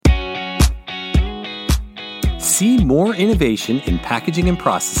See more innovation in packaging and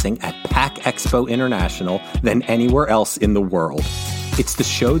processing at Pack Expo International than anywhere else in the world. It's the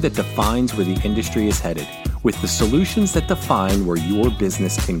show that defines where the industry is headed, with the solutions that define where your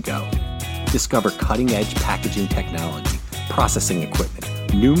business can go. Discover cutting-edge packaging technology, processing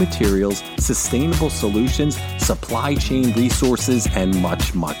equipment, new materials, sustainable solutions, supply chain resources, and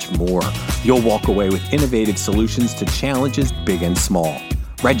much, much more. You'll walk away with innovative solutions to challenges big and small.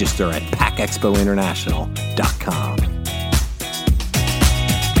 Register at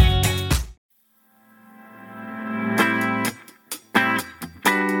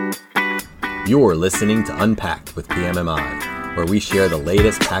You're listening to Unpacked with PMMI, where we share the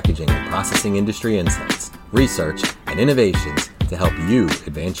latest packaging and processing industry insights, research, and innovations to help you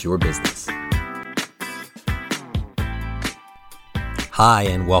advance your business. Hi,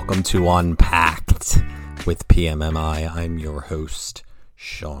 and welcome to Unpacked with PMMI. I'm your host,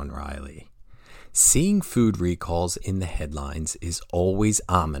 Sean Riley. Seeing food recalls in the headlines is always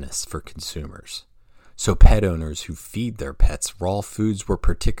ominous for consumers. So pet owners who feed their pets raw foods were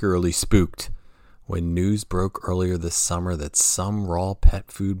particularly spooked when news broke earlier this summer that some raw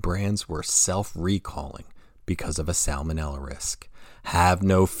pet food brands were self-recalling because of a salmonella risk. Have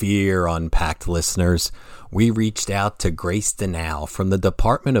no fear, Unpacked listeners. We reached out to Grace Denow from the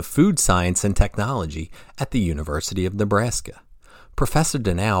Department of Food Science and Technology at the University of Nebraska. Professor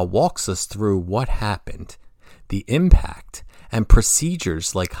Denow walks us through what happened, the impact, and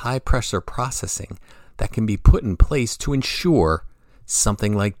procedures like high-pressure processing that can be put in place to ensure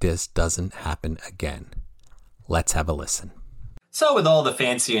something like this doesn't happen again. Let's have a listen. So with all the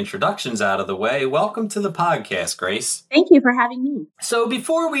fancy introductions out of the way, welcome to the podcast, Grace. Thank you for having me. So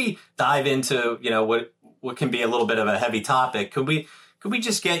before we dive into, what can be a little bit of a heavy topic, could we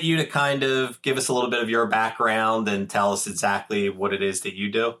just get you to kind of give us a little bit of your background and tell us exactly what it is that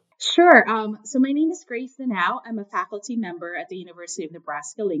you do? Sure. So my name is Grace Denow. I'm a faculty member at the University of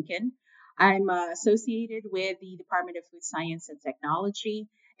Nebraska-Lincoln. I'm associated with the Department of Food Science and Technology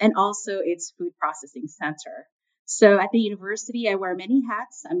and also its Food Processing Center. So at the university, I wear many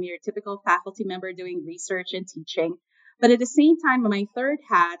hats. I'm your typical faculty member doing research and teaching. But at the same time, my third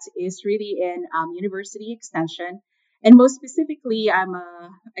hat is really in university extension. And most specifically, I'm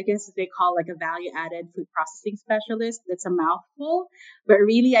I guess they call like a value-added food processing specialist. That's a mouthful, but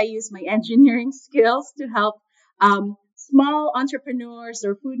really I use my engineering skills to help small entrepreneurs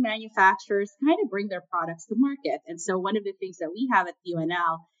or food manufacturers kind of bring their products to market. And so one of the things that we have at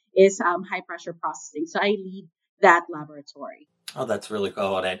UNL is high-pressure processing. So I lead that laboratory. Oh, that's really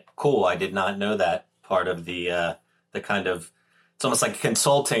cool. I did not know that part of the kind of, it's almost like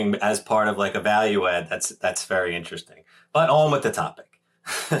consulting as part of like a value add. That's very interesting. But on with the topic.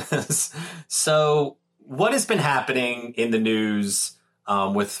 So what has been happening in the news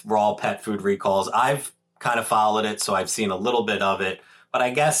with raw pet food recalls? I've kind of followed it, so I've seen a little bit of it. But I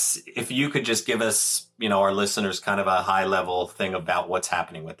guess if you could just give us, our listeners kind of a high level thing about what's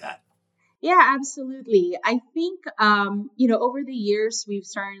happening with that. Yeah, absolutely. I think, over the years, we've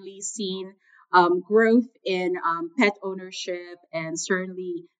certainly seen growth in pet ownership and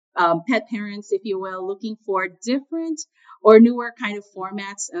certainly pet parents, if you will, looking for different or newer kind of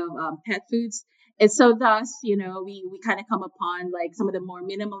formats of pet foods. And so thus, we kind of come upon like some of the more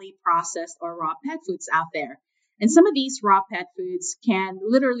minimally processed or raw pet foods out there. And some of these raw pet foods can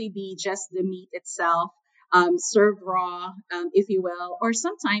literally be just the meat itself, served raw, if you will, or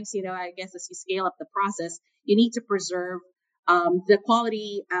sometimes, I guess as you scale up the process, you need to preserve the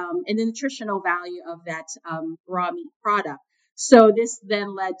quality and the nutritional value of that raw meat product. So this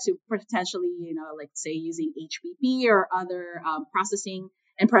then led to potentially, like say using HPP or other processing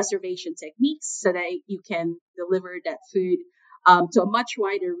and preservation techniques so that you can deliver that food to a much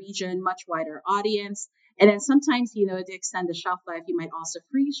wider region, much wider audience. And then sometimes, to extend the shelf life, you might also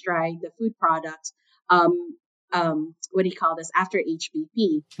freeze dry the food product. What do you call this? After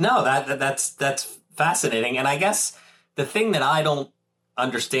HPP. No, that's fascinating. And I guess the thing that I don't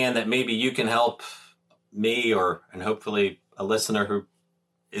understand that maybe you can help me and hopefully a listener who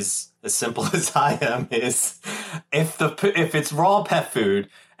is as simple as I am is if it's raw pet food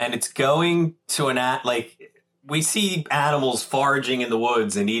and it's going to we see animals foraging in the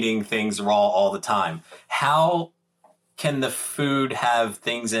woods and eating things raw all the time. How can the food have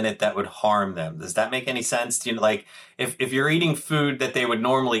things in it that would harm them? Does that make any sense to you? Like if you're eating food that they would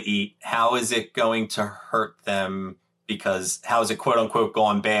normally eat, how is it going to hurt them? Because how is it quote unquote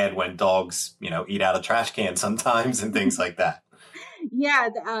gone bad when dogs, eat out of trash cans sometimes and things like that? Yeah,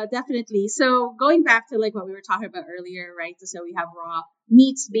 definitely. So going back to like what we were talking about earlier, right? So we have raw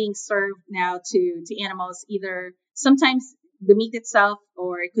meats being served now to animals. Either sometimes the meat itself,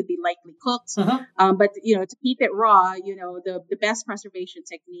 or it could be lightly cooked. But to keep it raw, the best preservation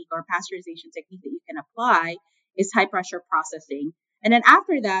technique or pasteurization technique that you can apply is high pressure processing. And then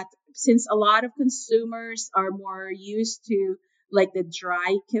after that, since a lot of consumers are more used to like the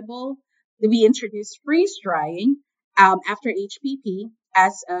dry kibble, we introduced freeze drying after HPP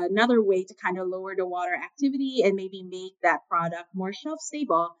as another way to kind of lower the water activity and maybe make that product more shelf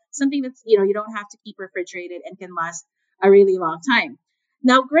stable, something that's, you don't have to keep refrigerated and can last a really long time.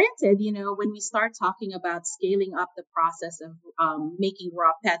 Now, granted, when we start talking about scaling up the process of making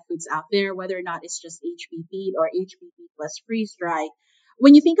raw pet foods out there, whether or not it's just HPP or HPP plus freeze dry,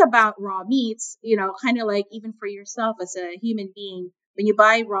 when you think about raw meats, kind of like even for yourself as a human being, when you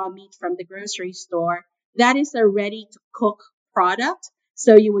buy raw meat from the grocery store, that is a ready to cook product.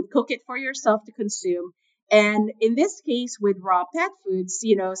 So you would cook it for yourself to consume. And in this case, with raw pet foods,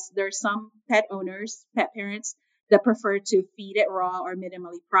 there's some pet owners, pet parents that prefer to feed it raw or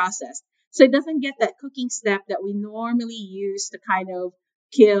minimally processed. So it doesn't get that cooking step that we normally use to kind of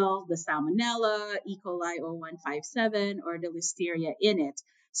kill the Salmonella, E. coli 0157, or the Listeria in it.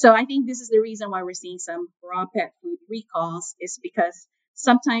 So I think this is the reason why we're seeing some raw pet food recalls, is because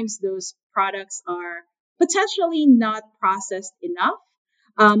sometimes those products are potentially not processed enough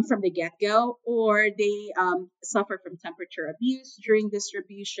from the get-go, or they suffer from temperature abuse during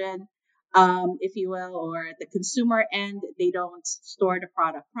distribution, if you will, or at the consumer end, they don't store the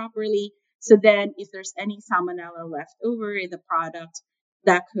product properly. So then if there's any salmonella left over in the product,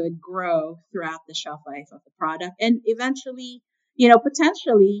 that could grow throughout the shelf life of the product. And eventually,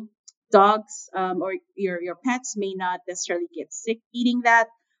 potentially dogs or your pets may not necessarily get sick eating that.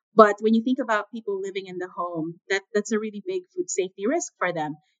 But when you think about people living in the home, that's a really big food safety risk for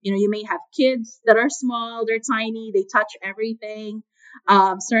them. You may have kids that are small, they're tiny, they touch everything.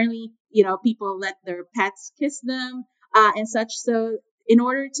 Certainly, people let their pets kiss them and such. So in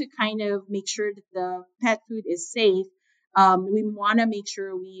order to kind of make sure that the pet food is safe, we want to make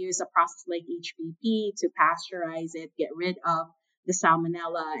sure we use a process like HPP to pasteurize it, get rid of the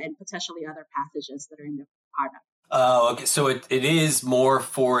salmonella and potentially other pathogens that are in the product. Oh, okay. So it is more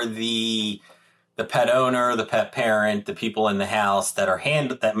for the pet owner, the pet parent, the people in the house that are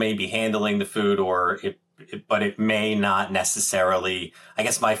that may be handling the food, but it may not necessarily. I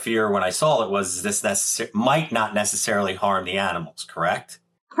guess my fear when I saw it was this might not necessarily harm the animals. Correct?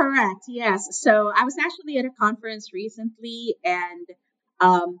 Correct. Yes. So I was actually at a conference recently, and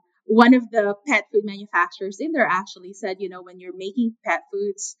one of the pet food manufacturers in there actually said, when you're making pet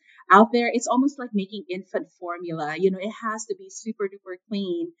foods out there, it's almost like making infant formula. It has to be super duper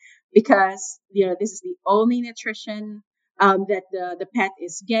clean because, this is the only nutrition that the pet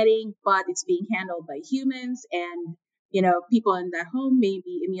is getting, but it's being handled by humans. And, people in the home may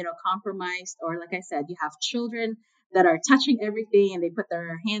be immunocompromised, or like I said, you have children that are touching everything and they put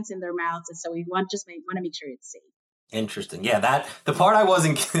their hands in their mouths. And so we want to make sure it's safe. Interesting. Yeah, that the part I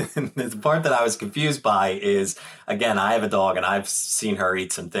wasn't the part that I was confused by is, again, I have a dog and I've seen her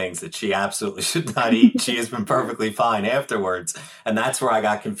eat some things that she absolutely should not eat. She has been perfectly fine afterwards. And that's where I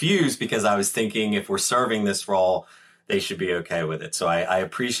got confused, because I was thinking if we're serving this raw, they should be okay with it. So I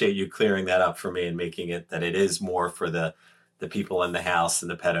appreciate you clearing that up for me and making it that it is more for the people in the house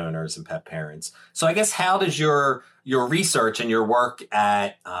and the pet owners and pet parents. So I guess, how does your research and your work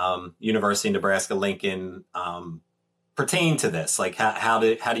at University of Nebraska-Lincoln pertain to this? Like, how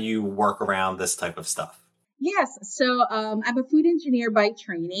do you work around this type of stuff? Yes. So I'm a food engineer by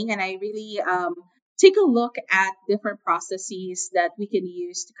training, and I really take a look at different processes that we can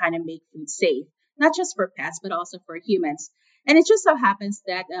use to kind of make food safe, not just for pets, but also for humans. And it just so happens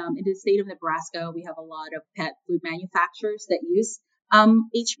that in the state of Nebraska, we have a lot of pet food manufacturers that use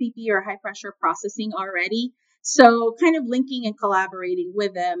HPP or high pressure processing already. So kind of linking and collaborating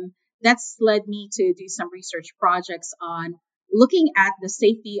with them, that's led me to do some research projects on looking at the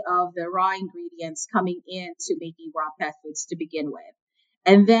safety of the raw ingredients coming into making raw pet foods to begin with.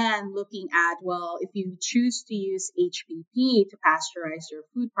 And then looking at, well, if you choose to use HPP to pasteurize your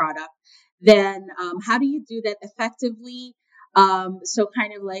food product, then how do you do that effectively? So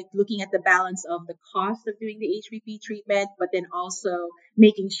kind of like looking at the balance of the cost of doing the HPP treatment, but then also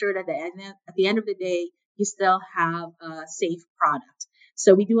making sure that at the end of the day, you still have a safe product.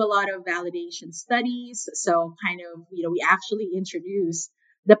 So we do a lot of validation studies. So kind of, we actually introduce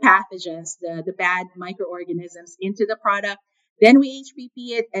the pathogens, the bad microorganisms into the product. Then we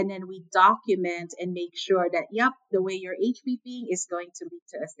HPP it, and then we document and make sure that, yep, the way you're HPPing is going to lead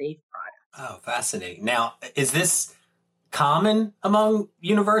to a safe product. Oh, fascinating. Now, is this common among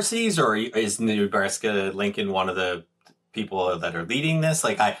universities, or is Nebraska-Lincoln one of the people that are leading this?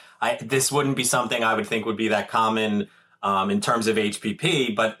 Like, this wouldn't be something I would think would be that common in terms of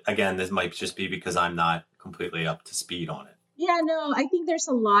HPP. But again, this might just be because I'm not completely up to speed on it. Yeah, no, I think there's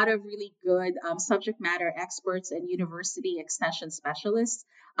a lot of really good subject matter experts and university extension specialists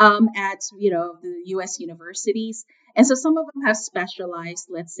at the U.S. universities, and so some of them have specialized,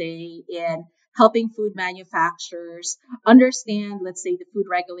 let's say, in helping food manufacturers understand, let's say, the food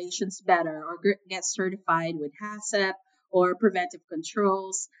regulations better, or get certified with HACCP or preventive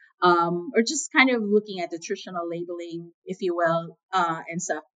controls, or just kind of looking at nutritional labeling, if you will, and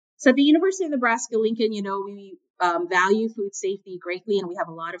stuff. So at the University of Nebraska Lincoln, we value food safety greatly, and we have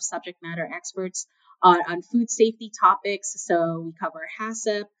a lot of subject matter experts on food safety topics. So we cover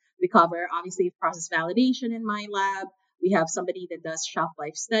HACCP, we cover obviously process validation in my lab. We have somebody that does shelf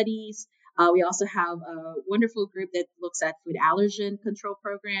life studies. We also have a wonderful group that looks at food allergen control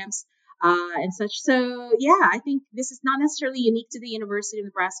programs and such. So yeah, I think this is not necessarily unique to the University of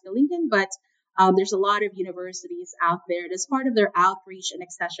Nebraska Lincoln, but there's a lot of universities out there that's part of their outreach and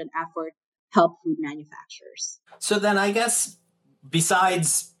extension effort help food manufacturers. So then I guess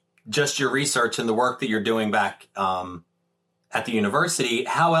besides just your research and the work that you're doing back at the university,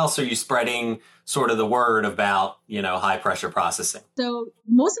 how else are you spreading sort of the word about, high pressure processing? So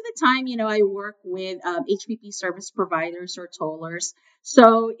most of the time, I work with HPP service providers or tollers.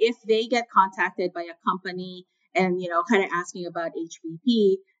 So if they get contacted by a company and, kind of asking about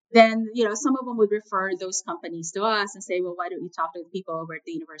HPP, then, some of them would refer those companies to us and say, well, why don't you talk to the people over at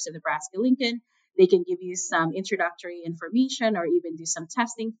the University of Nebraska Lincoln? They can give you some introductory information or even do some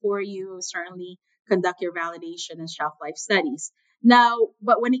testing for you, certainly conduct your validation and shelf life studies. Now,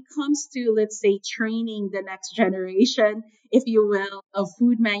 but when it comes to, let's say, training the next generation, if you will, of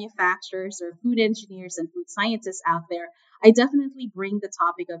food manufacturers or food engineers and food scientists out there, I definitely bring the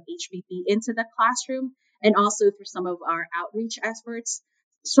topic of HPP into the classroom and also through some of our outreach efforts.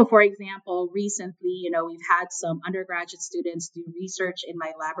 So, for example, recently, we've had some undergraduate students do research in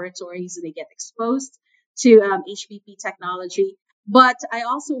my laboratory, so they get exposed to HPP technology. But I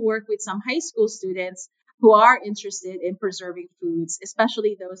also work with some high school students who are interested in preserving foods,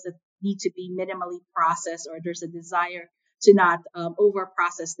 especially those that need to be minimally processed or there's a desire to not over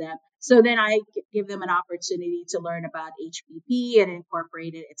process them. So then I give them an opportunity to learn about HPP and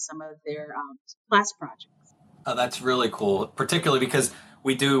incorporate it in some of their class projects. Oh, that's really cool, particularly because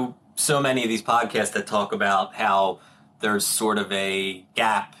we do so many of these podcasts that talk about how there's sort of a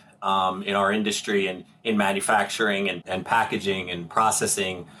gap in our industry and in manufacturing and packaging and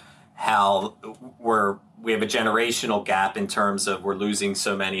processing, how we have a generational gap in terms of we're losing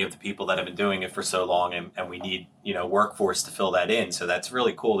so many of the people that have been doing it for so long, and we need workforce to fill that in. So that's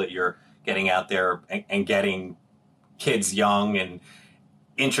really cool that you're getting out there and getting kids young and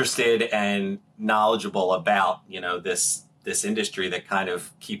interested and knowledgeable about this industry that kind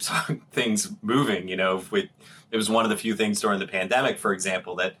of keeps things moving. It was one of the few things during the pandemic, for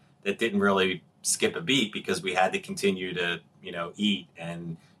example, that didn't really skip a beat because we had to continue to eat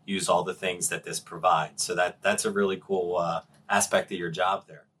and use all the things that this provides. So that's a really cool aspect of your job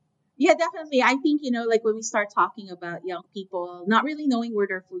there. Yeah, definitely. I think, like when we start talking about young people not really knowing where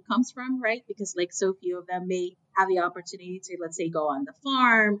their food comes from, right? Because like so few of them may have the opportunity to, let's say, go on the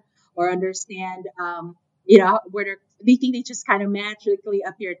farm or understand, where they think they just kind of magically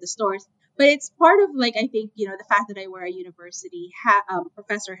appear at the stores. But it's part of like, I think, the fact that I wear a university hat,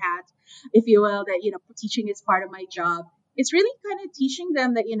 professor hat, if you will, that, teaching is part of my job. It's really kind of teaching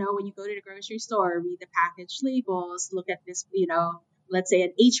them that, when you go to the grocery store, read the package labels, look at this, let's say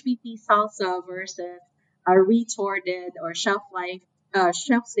an HPP salsa versus a retorted or shelf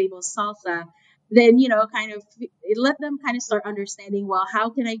stable salsa, then, kind of it let them kind of start understanding, well, how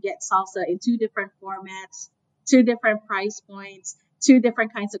can I get salsa in two different formats, two different price points, two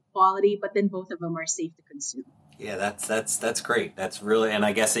different kinds of quality, but then both of them are safe to consume. Yeah, that's great. That's really, and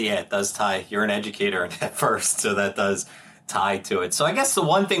I guess, it does tie. You're an educator at first, so that does tie to it. So I guess the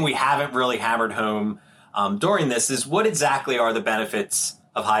one thing we haven't really hammered home during this is what exactly are the benefits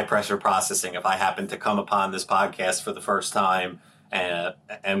of high pressure processing. If I happen to come upon this podcast for the first time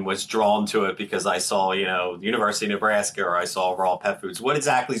and was drawn to it because I saw, University of Nebraska or I saw Raw Pet Foods, what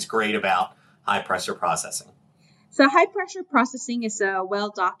exactly is great about high pressure processing? So high pressure processing is a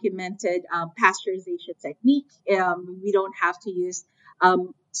well-documented pasteurization technique. We don't have to use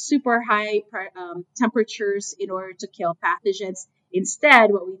super high temperatures in order to kill pathogens.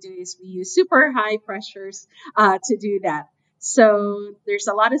 Instead, what we do is we use super high pressures to do that. So there's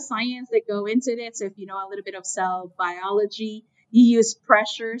a lot of science that go into it. So if you know a little bit of cell biology, you use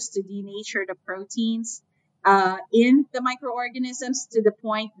pressures to denature the proteins in the microorganisms to the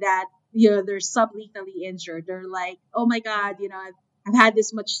point that they're sublethally injured. They're like, oh my God, I've had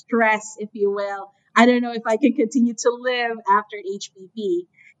this much stress, if you will. I don't know if I can continue to live after HPP.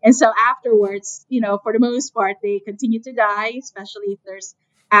 And so afterwards, for the most part, they continue to die, especially if there's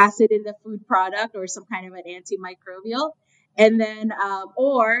acid in the food product or some kind of an antimicrobial. And then,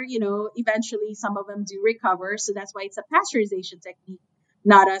 eventually some of them do recover. So that's why it's a pasteurization technique,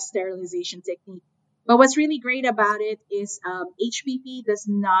 not a sterilization technique. But what's really great about it is HPP does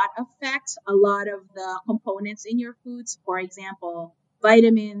not affect a lot of the components in your foods. For example,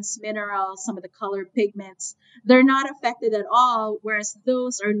 vitamins, minerals, some of the colored pigments, they're not affected at all, whereas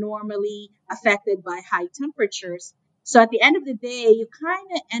those are normally affected by high temperatures. So at the end of the day, you kind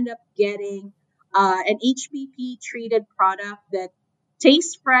of end up getting an HPP treated product that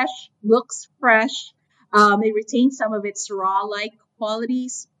tastes fresh, looks fresh. It retains some of its raw-like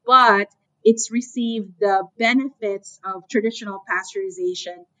qualities, but it's received the benefits of traditional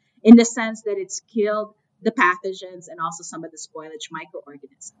pasteurization in the sense that it's killed the pathogens and also some of the spoilage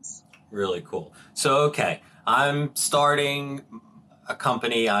microorganisms. Really cool. So, okay, I'm starting a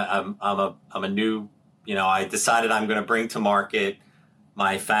company. I'm a new, I decided I'm going to bring to market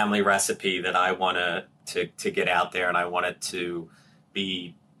my family recipe that I want to get out there, and I want it to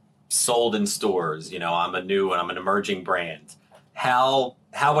be sold in stores. I'm an emerging brand. How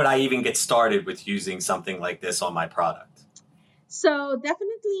would I even get started with using something like this on my product? So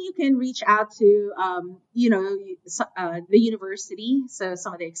definitely you can reach out to, the university. So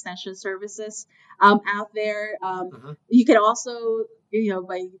some of the extension services out there. You can also,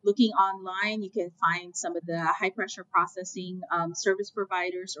 by looking online, you can find some of the high pressure processing service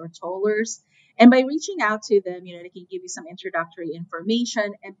providers or tollers. And by reaching out to them, they can give you some introductory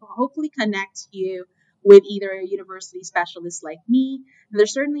information and hopefully connect you with either a university specialist like me. And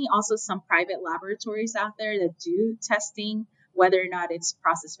there's certainly also some private laboratories out there that do testing, whether or not it's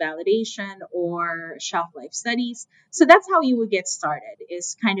process validation or shelf life studies. So that's how you would get started,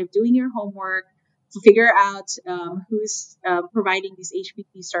 is kind of doing your homework to figure out who's providing these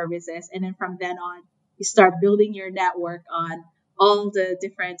HPP services. And then from then on, you start building your network on all the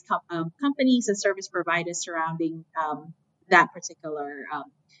different companies and service providers surrounding that particular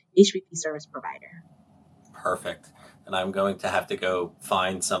HPP service provider. Perfect. And I'm going to have to go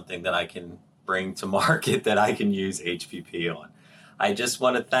find something that I can bring to market that I can use HPP on. I just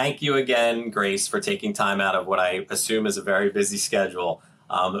want to thank you again, Grace, for taking time out of what I assume is a very busy schedule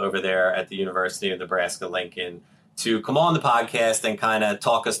over there at the University of Nebraska-Lincoln to come on the podcast and kind of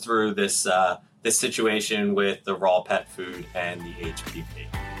talk us through this situation with the raw pet food and the HPP.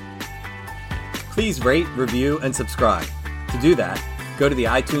 Please rate, review, and subscribe. To do that, go to the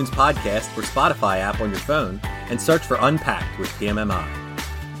iTunes podcast or Spotify app on your phone and search for Unpacked with PMMI.